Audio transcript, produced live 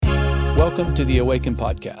welcome to the Awaken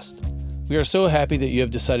podcast. We are so happy that you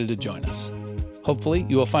have decided to join us. Hopefully,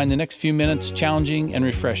 you will find the next few minutes challenging and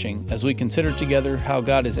refreshing as we consider together how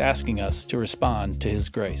God is asking us to respond to His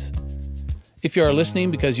grace. If you are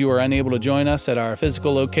listening because you are unable to join us at our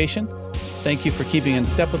physical location, thank you for keeping in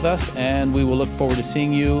step with us, and we will look forward to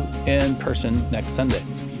seeing you in person next Sunday.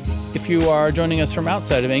 If you are joining us from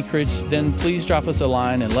outside of Anchorage, then please drop us a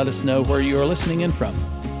line and let us know where you are listening in from.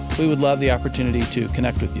 We would love the opportunity to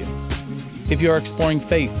connect with you. If you are exploring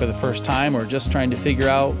faith for the first time or just trying to figure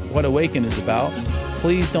out what Awaken is about,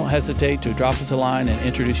 please don't hesitate to drop us a line and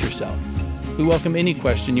introduce yourself. We welcome any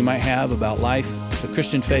question you might have about life, the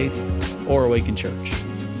Christian faith, or Awaken Church.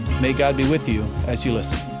 May God be with you as you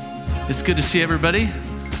listen. It's good to see everybody.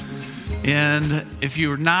 And if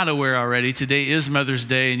you're not aware already, today is Mother's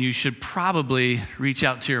Day, and you should probably reach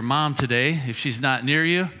out to your mom today if she's not near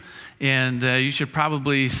you. And you should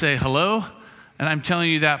probably say hello. And I'm telling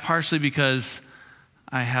you that partially because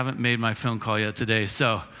I haven't made my phone call yet today,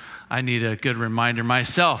 so I need a good reminder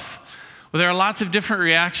myself. Well, there are lots of different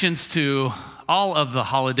reactions to all of the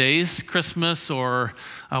holidays, Christmas or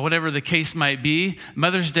whatever the case might be.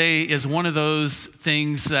 Mother's Day is one of those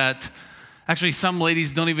things that actually some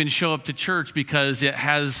ladies don't even show up to church because it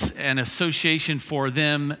has an association for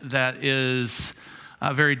them that is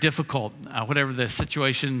very difficult, whatever the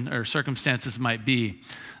situation or circumstances might be.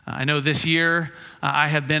 I know this year I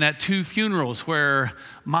have been at 2 funerals where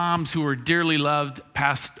moms who were dearly loved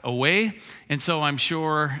passed away. And so I'm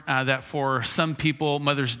sure that for some people,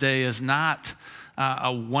 Mother's Day is not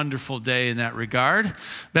a wonderful day in that regard.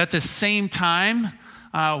 But at the same time,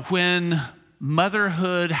 when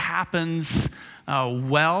motherhood happens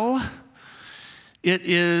well, it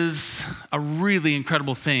is a really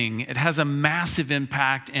incredible thing. It has a massive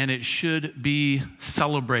impact, and it should be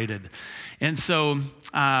celebrated. And so,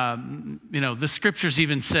 the scriptures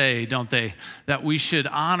even say, don't they, that we should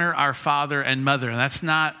honor our father and mother. And that's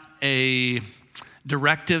not a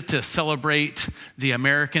directive to celebrate the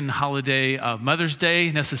American holiday of Mother's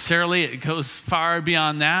Day necessarily. It goes far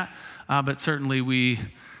beyond that. But certainly we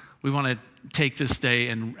want to take this day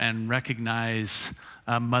and recognize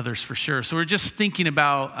mothers for sure. So we're just thinking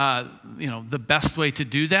about, the best way to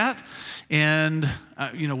do that. And,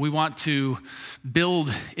 we want to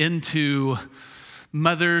build into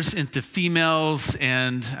mothers, into females,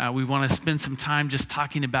 and we want to spend some time just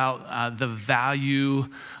talking about the value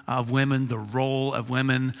of women, the role of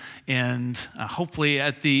women, and hopefully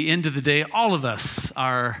at the end of the day, all of us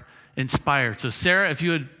are inspired. So Sarah, if you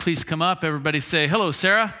would please come up. Everybody say, hello,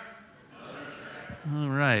 Sarah. Hello, Sarah. All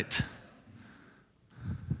right.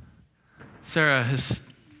 Sarah has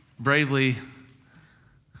bravely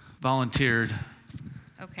volunteered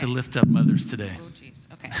to lift up mothers today. Oh, geez.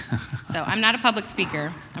 Okay. So I'm not a public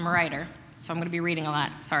speaker. I'm a writer, so I'm going to be reading a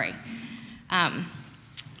lot. Sorry. All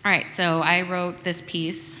right, so I wrote this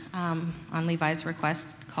piece on Levi's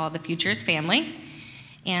request called The Future is Family.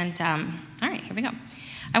 And all right, here we go.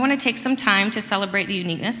 I want to take some time to celebrate the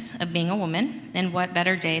uniqueness of being a woman, and what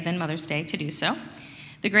better day than Mother's Day to do so.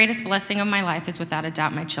 The greatest blessing of my life is without a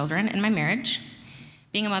doubt my children and my marriage.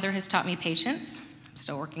 Being a mother has taught me patience. I'm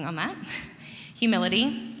still working on that.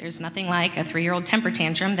 Humility. There's nothing like a 3-year-old temper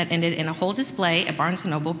tantrum that ended in a whole display at Barnes &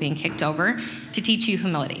 Noble being kicked over to teach you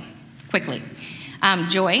humility quickly.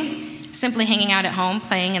 Joy. Simply hanging out at home,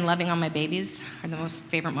 playing and loving on my babies are the most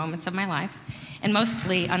favorite moments of my life. And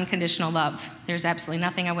mostly unconditional love. There's absolutely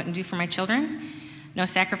nothing I wouldn't do for my children. No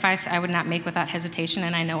sacrifice I would not make without hesitation,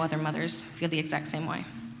 and I know other mothers feel the exact same way.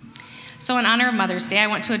 So in honor of Mother's Day, I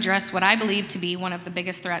want to address what I believe to be one of the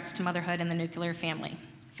biggest threats to motherhood in the nuclear family,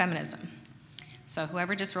 feminism. So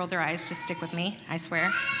whoever just rolled their eyes, just stick with me, I swear.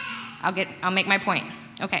 I'll make my point.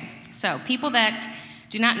 Okay, so people that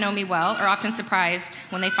do not know me well are often surprised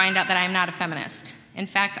when they find out that I am not a feminist. In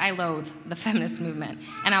fact, I loathe the feminist movement,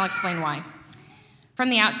 and I'll explain why. From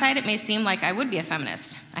the outside, it may seem like I would be a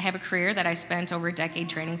feminist. I have a career that I spent over a decade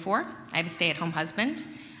training for. I have a stay-at-home husband.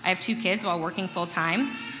 I have 2 kids while working full-time.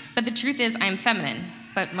 But the truth is, I'm feminine,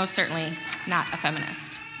 but most certainly not a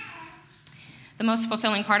feminist. The most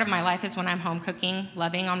fulfilling part of my life is when I'm home cooking,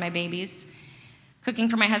 loving on my babies. Cooking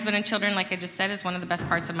for my husband and children, like I just said, is one of the best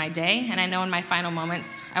parts of my day. And I know in my final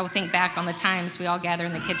moments, I will think back on the times we all gather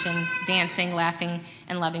in the kitchen, dancing, laughing,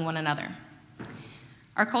 and loving one another.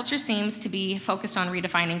 Our culture seems to be focused on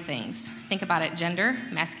redefining things. Think about it: gender,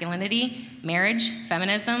 masculinity, marriage,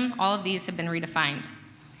 feminism, all of these have been redefined.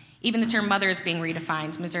 Even the term mother is being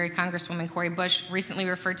redefined. Missouri Congresswoman Cori Bush recently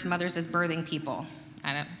referred to mothers as birthing people.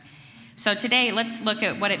 So today, let's look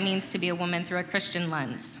at what it means to be a woman through a Christian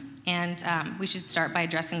lens. And we should start by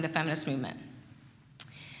addressing the feminist movement.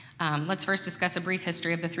 Let's first discuss a brief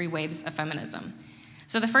history of the three waves of feminism.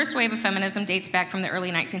 So the first wave of feminism dates back from the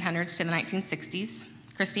early 1900s to the 1960s.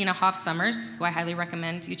 Christina Hoff Sommers, who I highly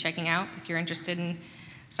recommend you checking out if you're interested in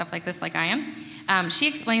stuff like this like I am, she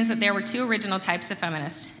explains that there were two original types of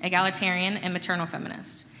feminists, egalitarian and maternal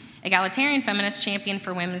feminists. Egalitarian feminists championed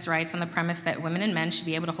for women's rights on the premise that women and men should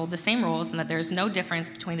be able to hold the same roles and that there is no difference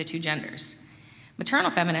between the two genders.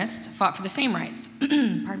 Maternal feminists fought for the same rights,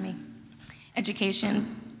 pardon me, education,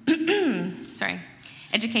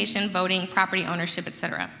 education, voting, property ownership,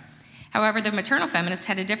 etc. However, the maternal feminists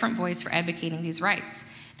had a different voice for advocating these rights.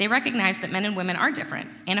 They recognized that men and women are different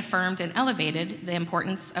and affirmed and elevated the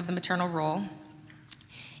importance of the maternal role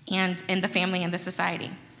and in the family and the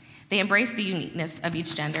society. They embraced the uniqueness of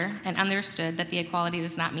each gender and understood that the equality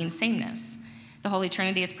does not mean sameness. The Holy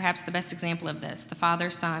Trinity is perhaps the best example of this. The Father,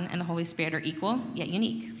 Son, and the Holy Spirit are equal, yet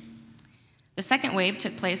unique. The second wave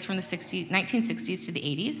took place from the 1960s to the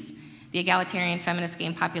 80s. The egalitarian feminists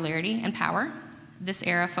gained popularity and power. This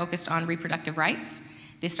era focused on reproductive rights.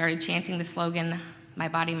 They started chanting the slogan, "My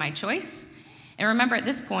body, my choice." And remember, at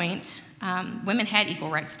this point, women had equal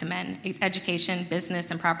rights to men, education,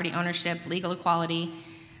 business, and property ownership, legal equality.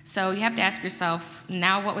 So you have to ask yourself,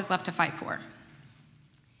 now what was left to fight for?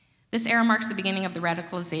 This era marks the beginning of the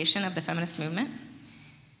radicalization of the feminist movement.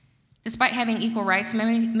 Despite having equal rights,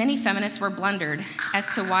 many feminists were blundered as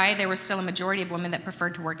to why there was still a majority of women that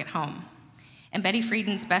preferred to work at home. In Betty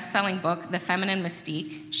Friedan's best-selling book, The Feminine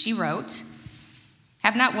Mystique, she wrote,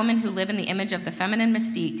 "Have not women who live in the image of the feminine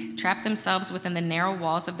mystique trapped themselves within the narrow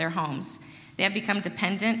walls of their homes? They have become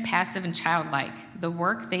dependent, passive, and childlike. The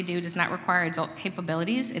work they do does not require adult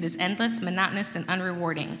capabilities. It is endless, monotonous, and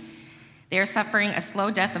unrewarding. They are suffering a slow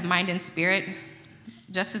death of mind and spirit.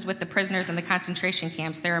 Just as with the prisoners in the concentration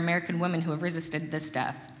camps, there are American women who have resisted this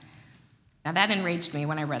death." Now that enraged me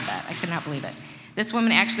when I read that. I could not believe it. This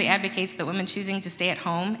woman actually advocates that women choosing to stay at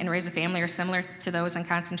home and raise a family are similar to those in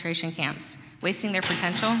concentration camps, wasting their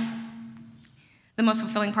potential. The most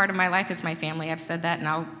fulfilling part of my life is my family. I've said that and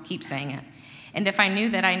I'll keep saying it. And if I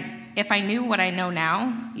knew what I know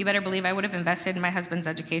now, you better believe I would have invested in my husband's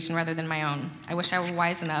education rather than my own. I wish I were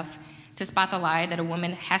wise enough to spot the lie that a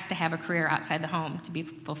woman has to have a career outside the home to be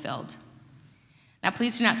fulfilled. Now,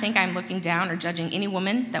 please do not think I'm looking down or judging any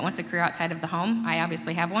woman that wants a career outside of the home. I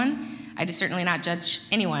obviously have one. I do certainly not judge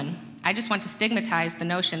anyone. I just want to stigmatize the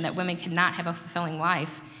notion that women cannot have a fulfilling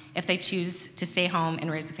life if they choose to stay home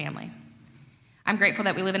and raise a family. I'm grateful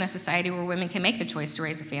that we live in a society where women can make the choice to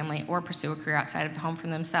raise a family or pursue a career outside of the home for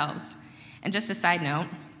themselves. And just a side note,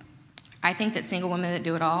 I think that single women that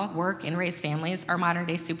do it all, work and raise families, are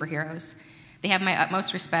modern-day superheroes. They have my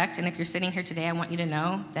utmost respect, and if you're sitting here today, I want you to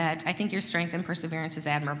know that I think your strength and perseverance is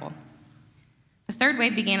admirable. The third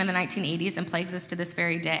wave began in the 1980s and plagues us to this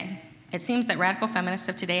very day. It seems that radical feminists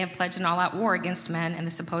of today have pledged an all-out war against men and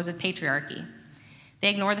the supposed patriarchy. They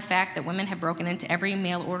ignore the fact that women have broken into every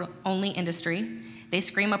male-only industry. They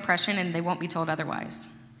scream oppression, and they won't be told otherwise.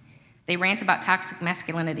 They rant about toxic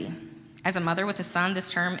masculinity. As a mother with a son,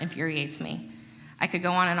 this term infuriates me. I could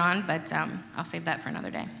go on, but I'll save that for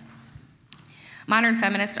another day. Modern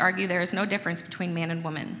feminists argue there is no difference between man and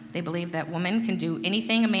woman. They believe that woman can do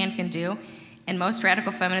anything a man can do, and most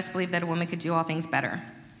radical feminists believe that a woman could do all things better.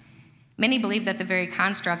 Many believe that the very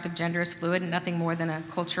construct of gender is fluid and nothing more than a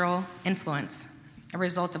cultural influence, a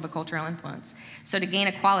result of a cultural influence. So to gain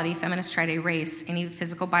equality, feminists try to erase any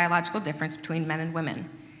physical biological difference between men and women.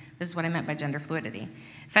 This is what I meant by gender fluidity.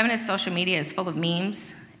 Feminist social media is full of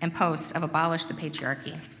memes and posts of abolish the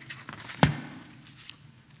patriarchy.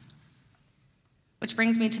 Which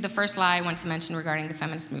brings me to the first lie I want to mention regarding the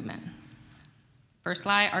feminist movement. First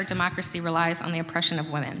lie, our democracy relies on the oppression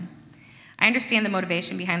of women. I understand the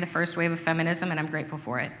motivation behind the first wave of feminism, and I'm grateful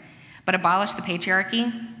for it. But abolish the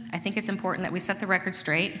patriarchy, I think it's important that we set the record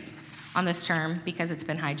straight on this term because it's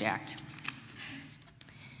been hijacked.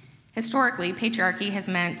 Historically, patriarchy has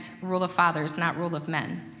meant rule of fathers, not rule of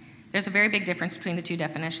men. There's a very big difference between the two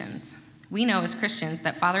definitions. We know as Christians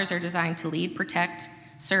that fathers are designed to lead, protect,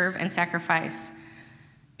 serve, and sacrifice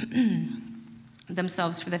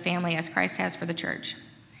themselves for the family as Christ has for the church.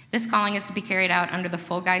 This calling is to be carried out under the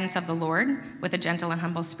full guidance of the Lord with a gentle and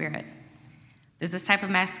humble spirit. Does this type of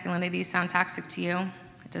masculinity sound toxic to you?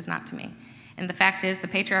 It does not to me. And the fact is, the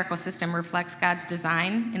patriarchal system reflects God's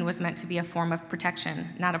design and was meant to be a form of protection,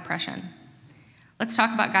 not oppression. Let's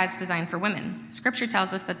talk about God's design for women. Scripture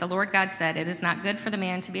tells us that the Lord God said, "It is not good for the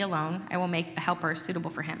man to be alone. I will make a helper suitable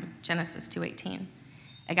for him." Genesis 2:18.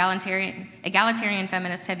 Egalitarian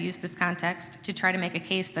feminists have used this context to try to make a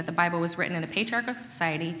case that the Bible was written in a patriarchal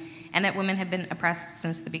society and that women have been oppressed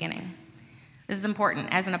since the beginning. This is important.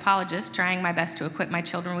 As an apologist, trying my best to equip my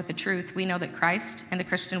children with the truth, we know that Christ and the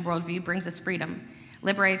Christian worldview brings us freedom,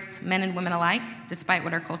 liberates men and women alike, despite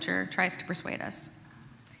what our culture tries to persuade us.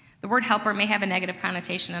 The word helper may have a negative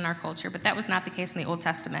connotation in our culture, but that was not the case in the Old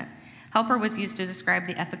Testament. Helper was used to describe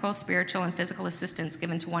the ethical, spiritual, and physical assistance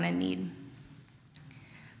given to one in need.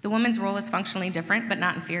 The woman's role is functionally different, but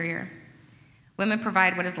not inferior. Women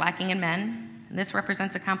provide what is lacking in men, and this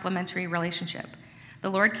represents a complementary relationship. The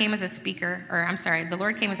Lord came as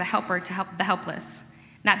a helper to help the helpless,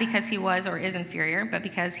 not because he was or is inferior, but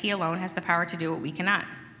because he alone has the power to do what we cannot.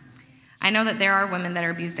 I know that there are women that are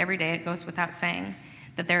abused every day. It goes without saying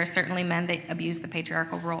that there are certainly men that abuse the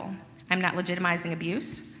patriarchal role. I'm not legitimizing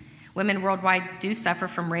abuse. Women worldwide do suffer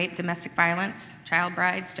from rape, domestic violence, child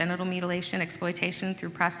brides, genital mutilation, exploitation through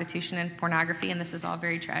prostitution and pornography, and this is all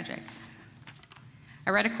very tragic. I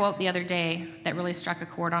read a quote the other day that really struck a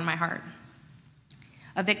chord on my heart.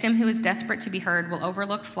 A victim who is desperate to be heard will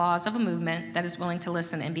overlook flaws of a movement that is willing to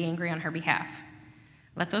listen and be angry on her behalf.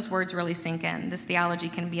 Let those words really sink in. This theology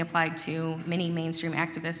can be applied to many mainstream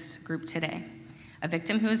activist groups today. A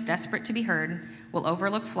victim who is desperate to be heard will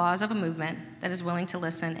overlook flaws of a movement that is willing to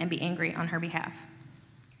listen and be angry on her behalf.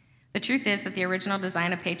 The truth is that the original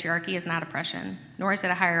design of patriarchy is not oppression, nor is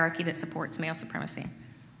it a hierarchy that supports male supremacy.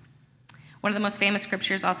 One of the most famous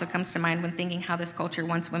scriptures also comes to mind when thinking how this culture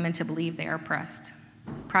wants women to believe they are oppressed.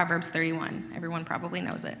 Proverbs 31, everyone probably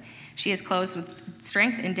knows it. She is clothed with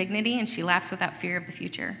strength and dignity, and she laughs without fear of the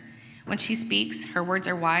future. When she speaks, her words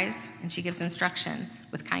are wise, and she gives instruction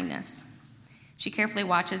with kindness. She carefully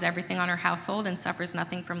watches everything on her household and suffers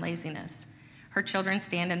nothing from laziness. Her children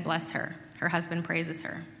stand and bless her. Her husband praises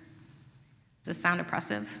her. Does this sound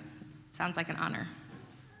oppressive? It sounds like an honor.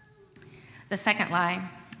 The second lie,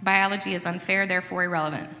 biology is unfair, therefore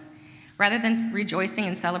irrelevant. Rather than rejoicing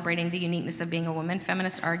and celebrating the uniqueness of being a woman,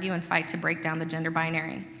 feminists argue and fight to break down the gender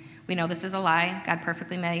binary. We know this is a lie. God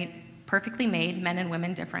perfectly made men and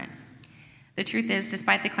women different. The truth is,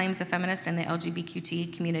 despite the claims of feminists and the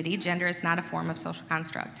LGBTQ community, gender is not a form of social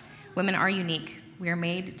construct. Women are unique. We are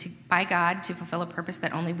made by God to fulfill a purpose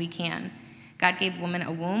that only we can. God gave women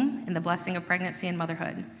a womb and the blessing of pregnancy and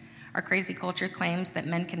motherhood. Our crazy culture claims that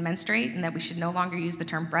men can menstruate and that we should no longer use the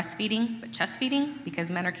term breastfeeding, but chest feeding, because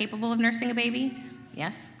men are capable of nursing a baby.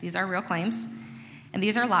 Yes, these are real claims. And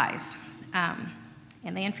these are lies.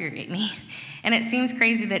 And they infuriate me. And it seems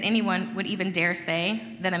crazy that anyone would even dare say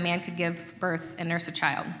that a man could give birth and nurse a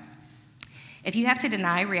child. If you have to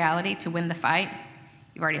deny reality to win the fight,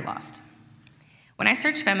 you've already lost. When I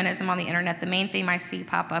search feminism on the internet, the main theme I see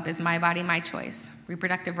pop up is my body, my choice.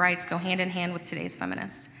 Reproductive rights go hand in hand with today's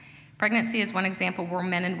feminists. Pregnancy is one example where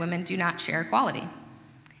men and women do not share equality.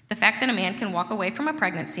 The fact that a man can walk away from a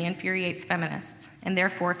pregnancy infuriates feminists, and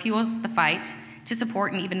therefore fuels the fight to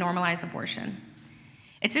support and even normalize abortion.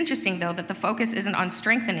 It's interesting, though, that the focus isn't on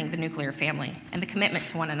strengthening the nuclear family and the commitment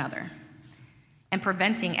to one another and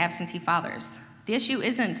preventing absentee fathers. The issue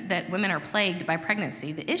isn't that women are plagued by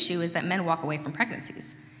pregnancy. The issue is that men walk away from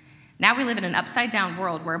pregnancies. Now we live in an upside-down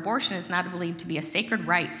world where abortion is not believed to be a sacred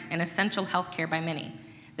right and essential health care by many.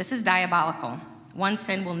 This is diabolical. One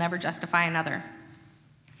sin will never justify another.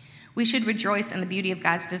 We should rejoice in the beauty of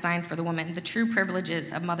God's design for the woman, the true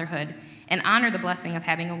privileges of motherhood, and honor the blessing of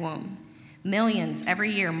having a womb. Millions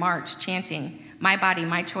every year march chanting, "My body,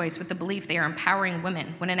 my choice," with the belief they are empowering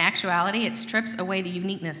women, when in actuality it strips away the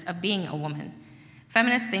uniqueness of being a woman.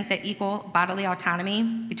 Feminists think that equal bodily autonomy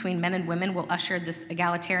between men and women will usher this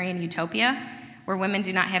egalitarian utopia where women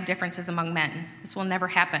do not have differences among men. This will never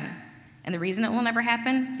happen. And the reason it will never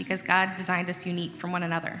happen, because God designed us unique from one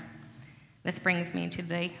another. This brings me to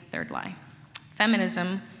the third lie.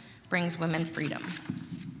 Feminism brings women freedom.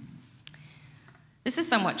 This is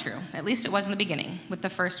somewhat true, at least it was in the beginning, with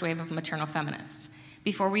the first wave of maternal feminists.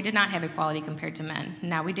 Before, we did not have equality compared to men.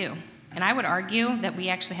 Now we do. And I would argue that we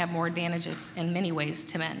actually have more advantages in many ways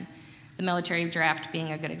to men, the military draft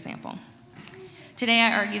being a good example. Today,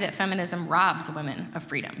 I argue that feminism robs women of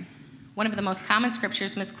freedom. One of the most common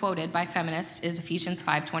scriptures misquoted by feminists is Ephesians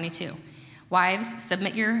 5:22. "Wives,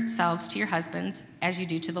 submit yourselves to your husbands as you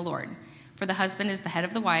do to the Lord. For the husband is the head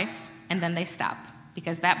of the wife," and then they stop,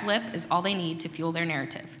 because that blip is all they need to fuel their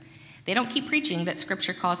narrative. They don't keep preaching that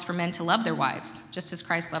scripture calls for men to love their wives, just as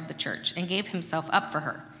Christ loved the church and gave himself up for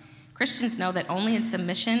her. Christians know that only in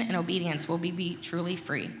submission and obedience will we be truly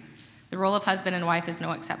free. The role of husband and wife is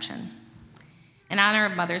no exception. In honor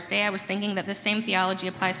of Mother's Day, I was thinking that this same theology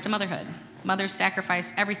applies to motherhood. Mothers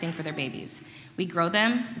sacrifice everything for their babies. We grow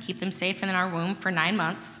them and keep them safe in our womb for 9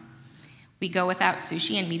 months. We go without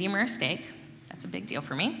sushi and medium rare steak. That's a big deal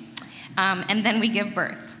for me. And then we give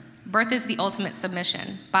birth. Birth is the ultimate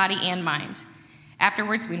submission, body and mind.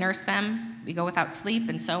 Afterwards, we nurse them, we go without sleep,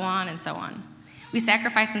 and so on and so on. We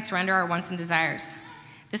sacrifice and surrender our wants and desires.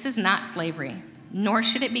 This is not slavery, nor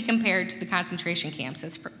should it be compared to the concentration camps,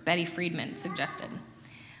 as Betty Friedman suggested.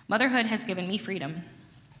 Motherhood has given me freedom.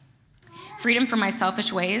 Freedom from my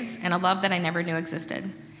selfish ways and a love that I never knew existed.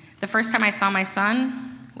 The first time I saw my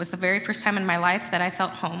son was the very first time in my life that I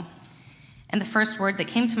felt home. And the first word that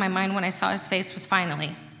came to my mind when I saw his face was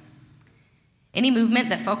finally. Any movement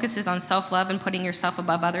that focuses on self-love and putting yourself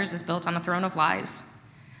above others is built on a throne of lies.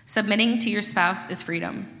 Submitting to your spouse is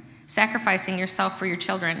freedom. Sacrificing yourself for your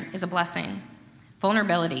children is a blessing.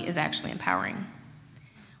 Vulnerability is actually empowering.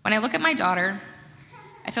 When I look at my daughter,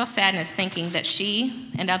 I feel sadness thinking that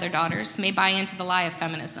she and other daughters may buy into the lie of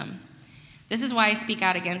feminism. This is why I speak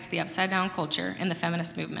out against the upside-down culture and the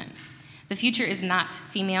feminist movement. The future is not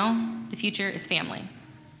female, the future is family.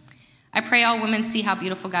 I pray all women see how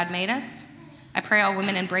beautiful God made us. I pray all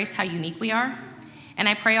women embrace how unique we are. And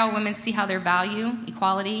I pray all women see how their value,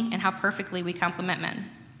 equality, and how perfectly we complement men.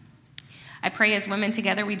 I pray as women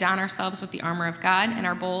together we don ourselves with the armor of God and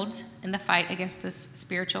are bold in the fight against this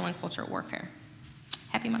spiritual and cultural warfare.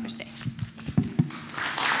 Happy Mother's Day.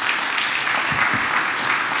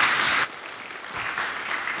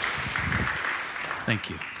 Thank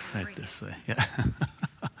you. Right this way. Yeah.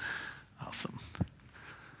 Awesome.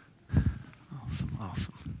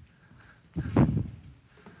 Awesome.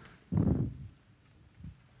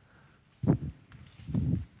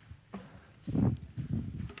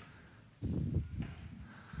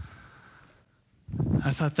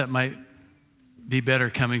 I thought that might be better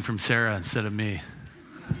coming from Sarah instead of me.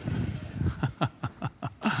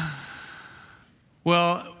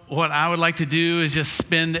 Well, what I would like to do is just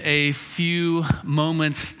spend a few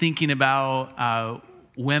moments thinking about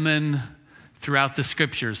women throughout the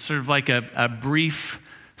scriptures, sort of like a brief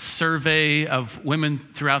survey of women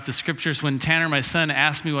throughout the scriptures. When Tanner, my son,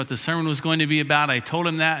 asked me what the sermon was going to be about, I told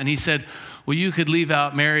him that, and he said, well, you could leave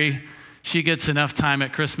out Mary. She gets enough time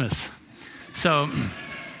at Christmas. So,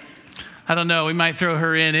 I don't know, we might throw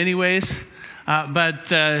her in anyways,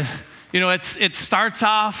 but it starts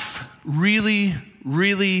off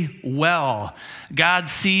really well. God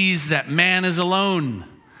sees that man is alone,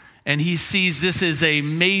 and he sees this as a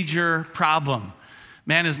major problem.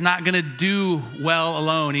 Man is not going to do well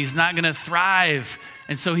alone. He's not going to thrive,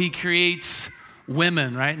 and so he creates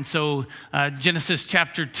women, right? And so Genesis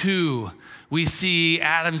chapter 2, we see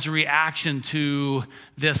Adam's reaction to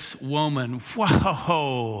this woman.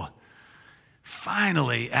 Whoa,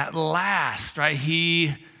 finally, at last, right?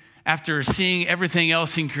 He, after seeing everything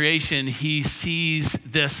else in creation, he sees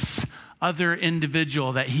this other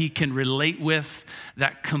individual that he can relate with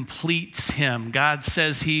that completes him. God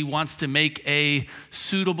says he wants to make a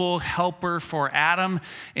suitable helper for Adam,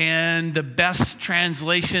 and the best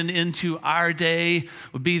translation into our day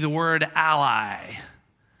would be the word ally.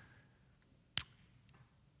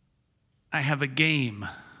 I have a game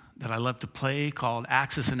that I love to play called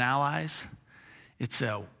Axis and Allies. It's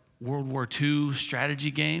a World War II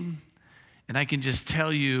strategy game, and I can just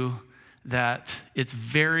tell you that it's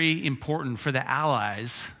very important for the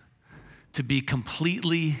allies to be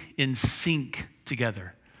completely in sync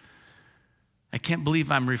together. I can't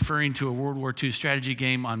believe I'm referring to a World War II strategy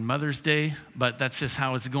game on Mother's Day, but that's just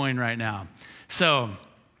how it's going right now. So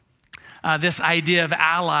this idea of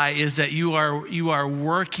ally is that you are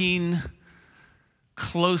working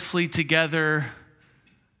closely together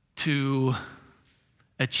to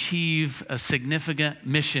achieve a significant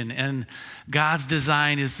mission. And God's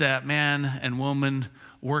design is that man and woman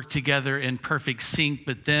work together in perfect sync.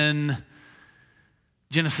 But then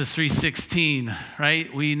Genesis 3:16,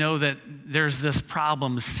 right? We know that there's this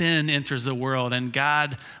problem. Sin enters the world, and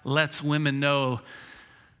God lets women know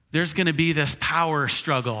there's going to be this power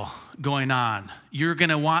struggle going on. You're going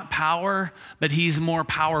to want power, but he's more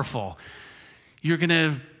powerful. You're going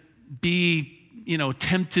to be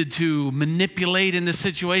tempted to manipulate in this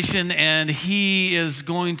situation, and he is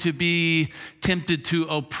going to be tempted to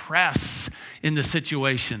oppress in the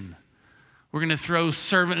situation. We're going to throw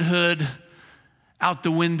servanthood out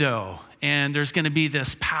the window, and there's going to be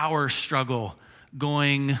this power struggle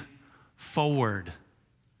going forward.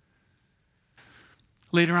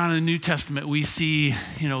 Later on in the New Testament, we see,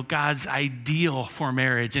 God's ideal for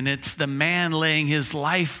marriage, and it's the man laying his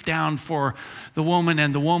life down for the woman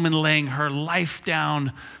and the woman laying her life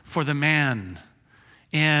down for the man.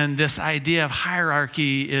 And this idea of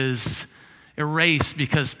hierarchy is erased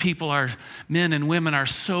because men and women are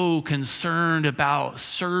so concerned about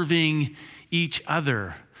serving each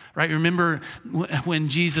other. Right? Remember when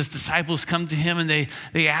Jesus' disciples come to him and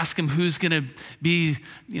they ask him who's going to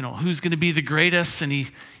be the greatest,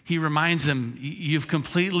 and he reminds them, you've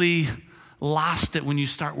completely lost it when you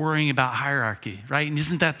start worrying about hierarchy, right? And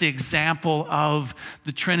isn't that the example of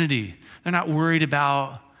the Trinity? They're not worried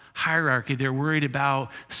about hierarchy. They're worried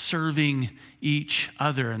about serving each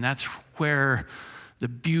other. And that's where the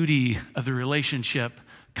beauty of the relationship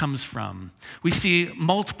comes from. We see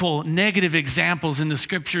multiple negative examples in the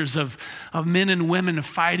scriptures of men and women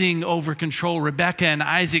fighting over control. Rebecca and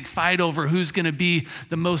Isaac fight over who's going to be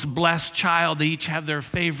the most blessed child. They each have their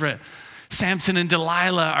favorite. Samson and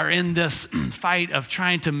Delilah are in this fight of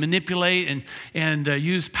trying to manipulate and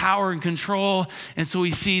use power and control. And so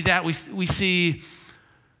we see that. We see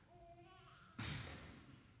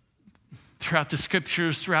throughout the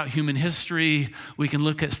scriptures, throughout human history, we can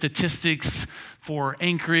look at statistics for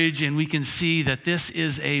Anchorage, and we can see that this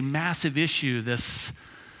is a massive issue, this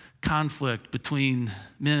conflict between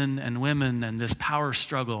men and women and this power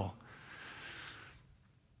struggle.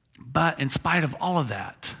 But in spite of all of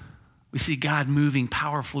that, we see God moving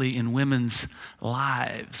powerfully in women's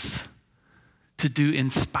lives to do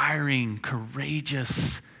inspiring,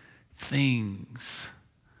 courageous things.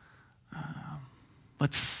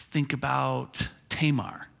 Let's think about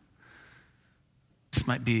Tamar. This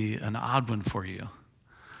might be an odd one for you,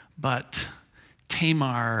 but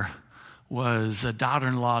Tamar was a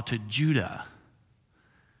daughter-in-law to Judah,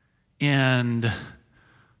 and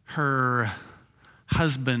her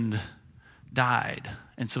husband died.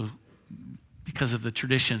 And so because of the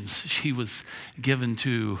traditions, she was given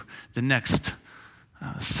to the next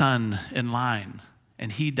son in line,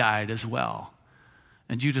 and he died as well.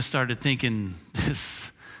 And Judah started thinking,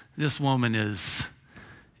 this woman is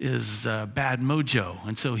bad mojo,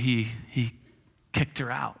 and so he kicked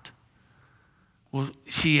her out. Well,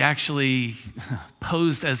 she actually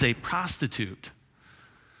posed as a prostitute.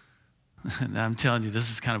 And I'm telling you,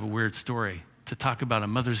 this is kind of a weird story to talk about on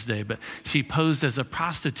Mother's Day, but she posed as a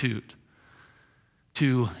prostitute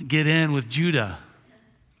to get in with Judah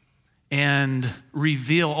and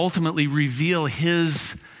ultimately reveal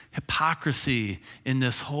his hypocrisy in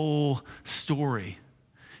this whole story.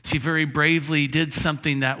 She very bravely did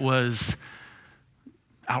something that was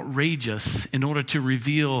outrageous in order to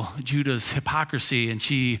reveal Judah's hypocrisy, and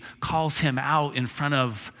she calls him out in front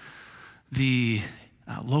of the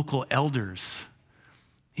local elders.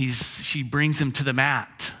 She brings him to the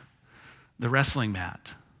mat, the wrestling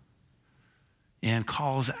mat, and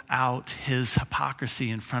calls out his hypocrisy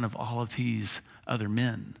in front of all of these other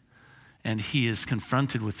men. And he is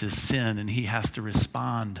confronted with his sin, and he has to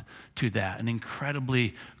respond to that. An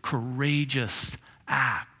incredibly courageous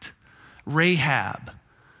act. Rahab,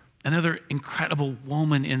 another incredible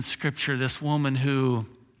woman in Scripture, this woman who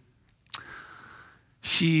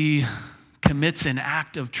she commits an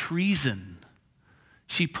act of treason.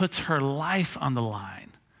 She puts her life on the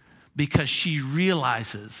line because she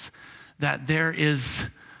realizes that there is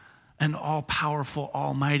an all-powerful,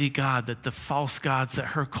 almighty God, that the false gods that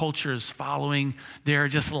her culture is following, they're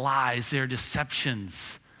just lies, they're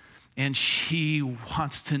deceptions. And she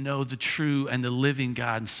wants to know the true and the living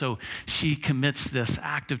God. And so she commits this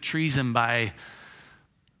act of treason by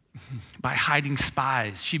hiding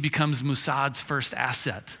spies. She becomes Mossad's first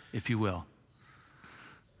asset, if you will.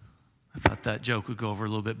 I thought that joke would go over a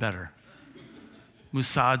little bit better.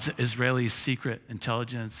 Mossad's Israeli secret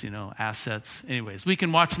intelligence, assets. Anyways, we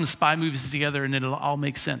can watch some spy movies together and it'll all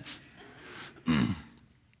make sense.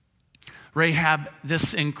 Rahab,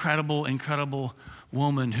 this incredible, incredible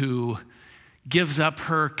woman who gives up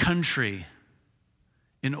her country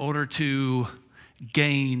in order to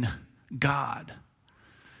gain God.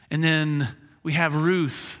 And then we have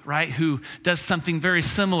Ruth, right, who does something very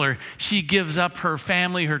similar. She gives up her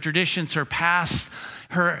family, her traditions, her past,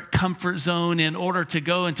 her comfort zone in order to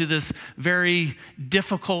go into this very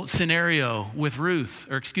difficult scenario with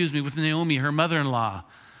with Naomi, her mother-in-law,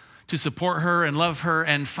 to support her and love her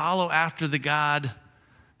and follow after the God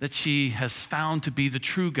that she has found to be the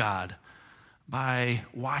true God by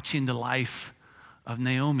watching the life of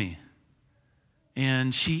Naomi.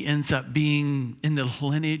 And she ends up being in the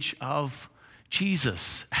lineage of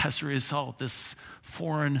Jesus as a result, this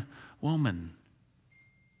foreign woman.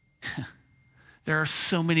 There are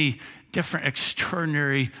so many different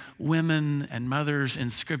extraordinary women and mothers in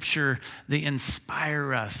Scripture. They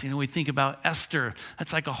inspire us. We think about Esther.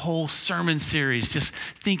 That's like a whole sermon series, just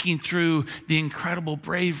thinking through the incredible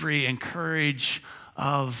bravery and courage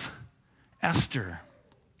of Esther.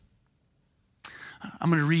 I'm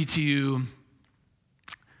going to read to you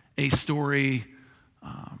a story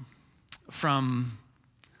from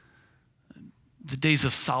the days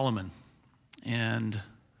of Solomon. And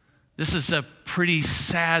this is a pretty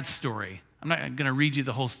sad story. I'm not going to read you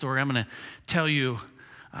the whole story. I'm going to tell you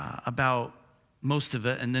about most of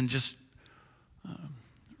it and then just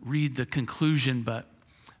read the conclusion. But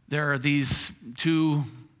there are these two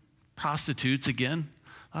prostitutes, again,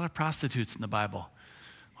 a lot of prostitutes in the Bible.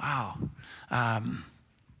 Wow.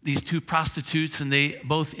 These two prostitutes, and they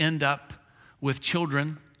both end up with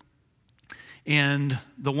children. And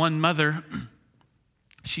the one mother,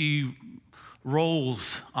 she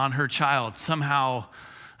rolls on her child. Somehow,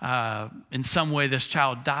 in some way, this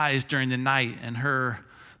child dies during the night, and her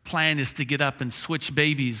plan is to get up and switch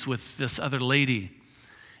babies with this other lady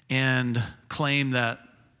and claim that,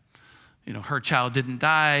 her child didn't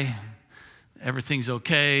die, everything's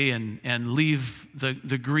okay, and leave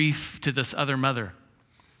the grief to this other mother.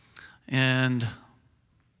 And,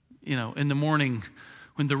 in the morning,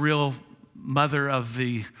 when the real mother of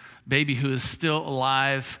the baby who is still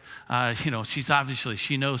alive, she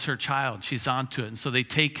knows her child. She's onto it. And so they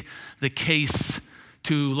take the case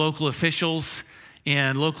to local officials,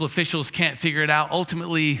 and local officials can't figure it out.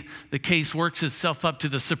 Ultimately, the case works itself up to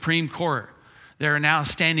the Supreme Court. They're now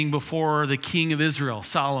standing before the king of Israel,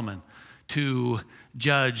 Solomon, to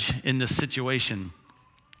judge in this situation.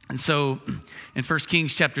 And so in 1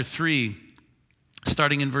 Kings chapter 3,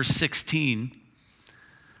 starting in verse 16,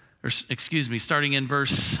 starting in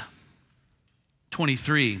verse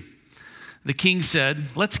 23, the king said,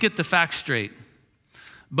 "Let's get the facts straight.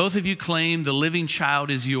 Both of you claim the living child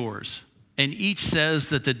is yours, and each says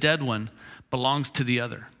that the dead one belongs to the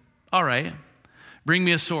other. All right, bring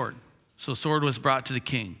me a sword." So a sword was brought to the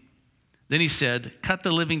king. Then he said, "Cut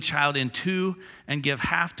the living child in two and give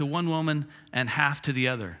half to one woman and half to the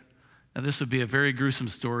other." Now this would be a very gruesome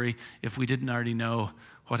story if we didn't already know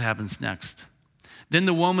what happens next. Then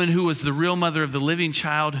the woman who was the real mother of the living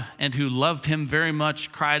child and who loved him very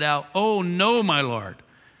much cried out, "Oh no, my lord,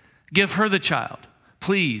 give her the child.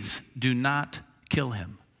 Please do not kill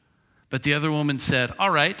him." But the other woman said,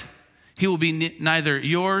 "All right, he will be neither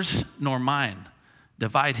yours nor mine.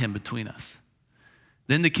 Divide him between us."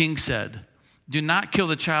 Then the king said, "Do not kill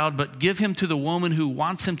the child, but give him to the woman who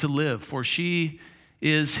wants him to live, for she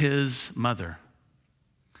is his mother."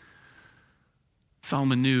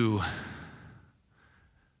 Solomon knew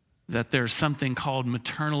that there's something called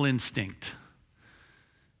maternal instinct.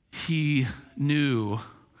 He knew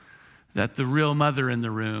that the real mother in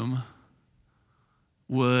the room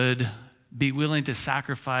would be willing to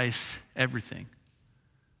sacrifice everything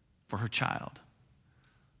for her child.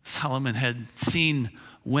 Solomon had seen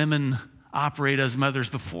women operate as mothers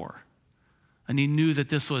before, and he knew that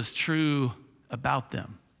this was true about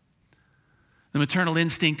them. The maternal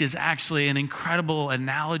instinct is actually an incredible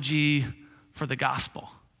analogy for the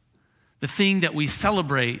gospel. The thing that we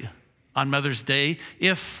celebrate on Mother's Day,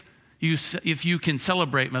 if you can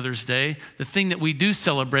celebrate Mother's Day, the thing that we do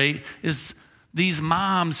celebrate is these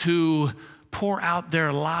moms who pour out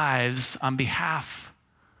their lives on behalf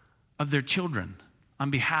of their children, on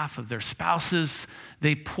behalf of their spouses.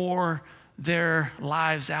 They pour their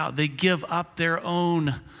lives out. They give up their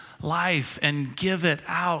own life and give it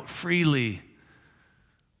out freely.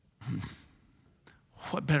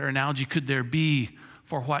 What better analogy could there be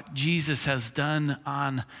for what Jesus has done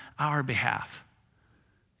on our behalf?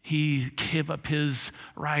 He gave up his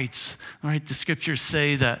rights, right? The scriptures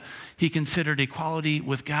say that he considered equality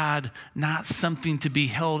with God not something to be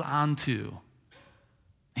held onto.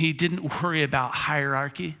 He didn't worry about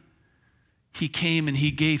hierarchy. He came and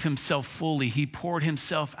he gave himself fully. He poured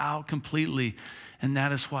himself out completely. And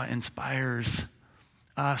that is what inspires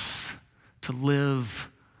us to live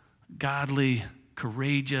godly,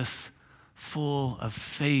 courageous, full of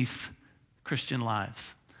faith Christian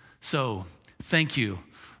lives. So, thank you,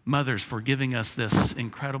 mothers, for giving us this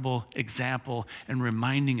incredible example and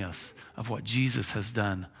reminding us of what Jesus has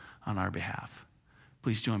done on our behalf.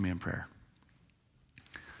 Please join me in prayer.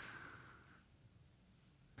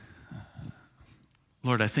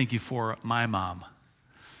 Lord, I thank you for my mom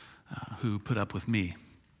who put up with me,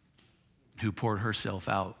 who poured herself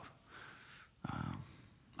out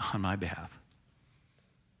on my behalf.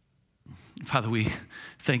 Father, we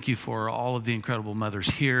thank you for all of the incredible mothers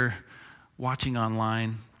here, watching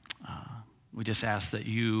online. We just ask that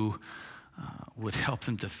you would help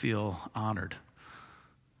them to feel honored.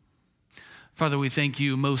 Father, we thank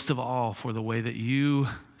you most of all for the way that you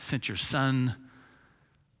sent your Son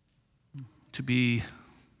to be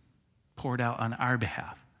poured out on our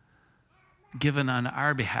behalf, given on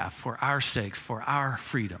our behalf for our sakes, for our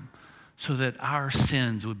freedom, so that our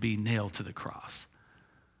sins would be nailed to the cross.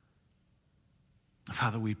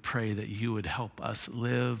 Father, we pray that you would help us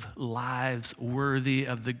live lives worthy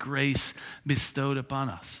of the grace bestowed upon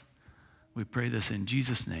us. We pray this in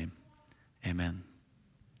Jesus' name. Amen.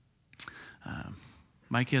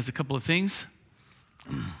 Mikey has a couple of things.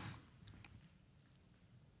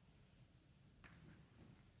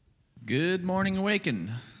 Good morning,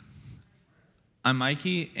 Awaken. I'm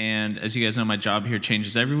Mikey, and as you guys know, my job here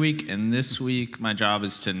changes every week, and this week my job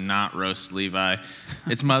is to not roast Levi.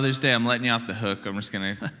 It's Mother's Day. I'm letting you off the hook. I'm just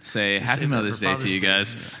going to say Happy Mother's Day to you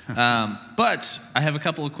guys. But I have a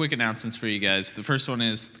couple of quick announcements for you guys. The first one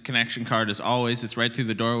is the connection card, as always. It's right through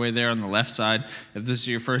the doorway there on the left side. If this is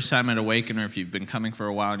your first time at Awaken, or if you've been coming for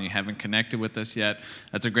a while and you haven't connected with us yet,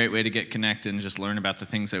 that's a great way to get connected and just learn about the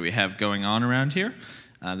things that we have going on around here.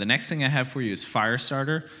 The next thing I have for you is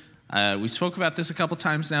Firestarter. We spoke about this a couple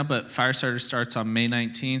times now, but Firestarter starts on May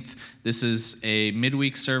 19th. This is a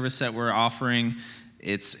midweek service that we're offering.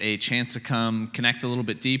 It's a chance to come connect a little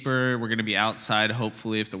bit deeper. We're going to be outside,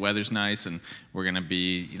 hopefully, if the weather's nice, and we're going to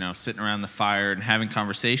be, sitting around the fire and having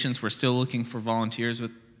conversations. We're still looking for volunteers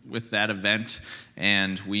with that event,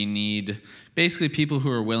 and we need basically people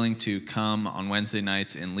who are willing to come on Wednesday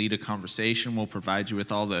nights and lead a conversation. We'll provide you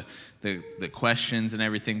with all the questions and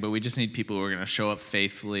everything, but we just need people who are going to show up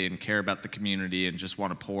faithfully and care about the community and just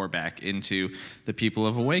want to pour back into the people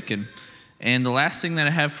of Awaken. And the last thing that I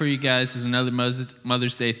have for you guys is another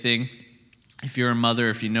Mother's Day thing. If you're a mother,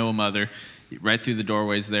 if you know a mother, right through the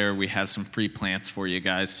doorways there, we have some free plants for you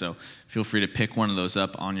guys, so feel free to pick one of those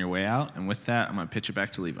up on your way out. And with that, I'm going to pitch it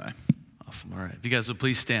back to Levi. Awesome. All right. If you guys would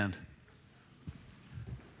please stand.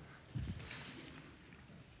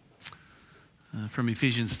 From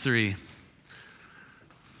Ephesians 3.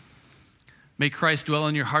 May Christ dwell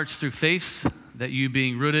in your hearts through faith, that you,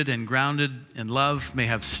 being rooted and grounded in love, may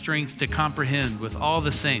have strength to comprehend with all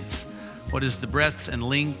the saints what is the breadth and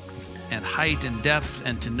length and height and depth,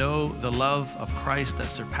 and to know the love of Christ that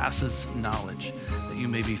surpasses knowledge, that you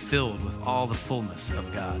may be filled with all the fullness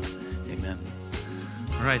of God. Amen.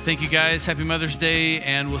 All right, thank you guys. Happy Mother's Day,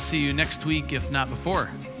 and we'll see you next week, if not before.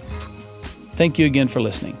 Thank you again for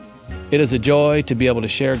listening. It is a joy to be able to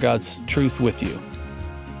share God's truth with you.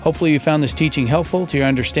 Hopefully you found this teaching helpful to your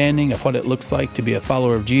understanding of what it looks like to be a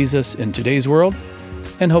follower of Jesus in today's world,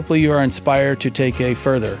 and hopefully you are inspired to take a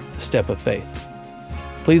further step of faith.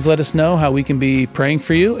 Please let us know how we can be praying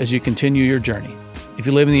for you as you continue your journey. If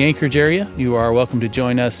you live in the Anchorage area, you are welcome to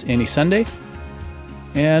join us any Sunday.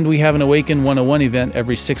 And we have an Awaken 101 event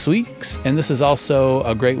every 6 weeks, and this is also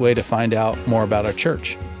a great way to find out more about our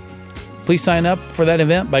church. Please sign up for that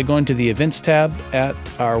event by going to the events tab at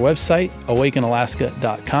our website,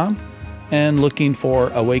 awakenalaska.com, and looking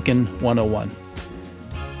for Awaken 101.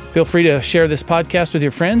 Feel free to share this podcast with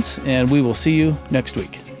your friends, and we will see you next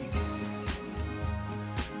week.